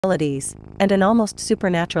abilities, and an almost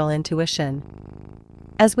supernatural intuition.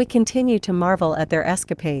 As we continue to marvel at their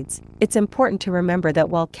escapades, it's important to remember that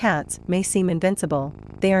while cats may seem invincible,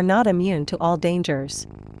 they are not immune to all dangers.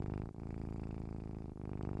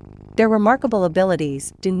 Their remarkable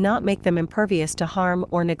abilities do not make them impervious to harm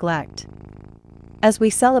or neglect. As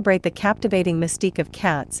we celebrate the captivating mystique of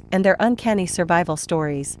cats and their uncanny survival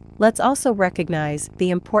stories, let's also recognize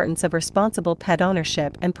the importance of responsible pet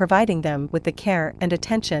ownership and providing them with the care and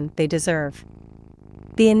attention they deserve.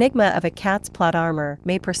 The enigma of a cat's plot armor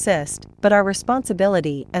may persist, but our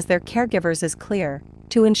responsibility as their caregivers is clear: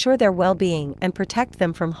 to ensure their well-being and protect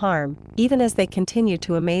them from harm, even as they continue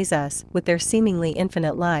to amaze us with their seemingly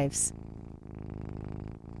infinite lives.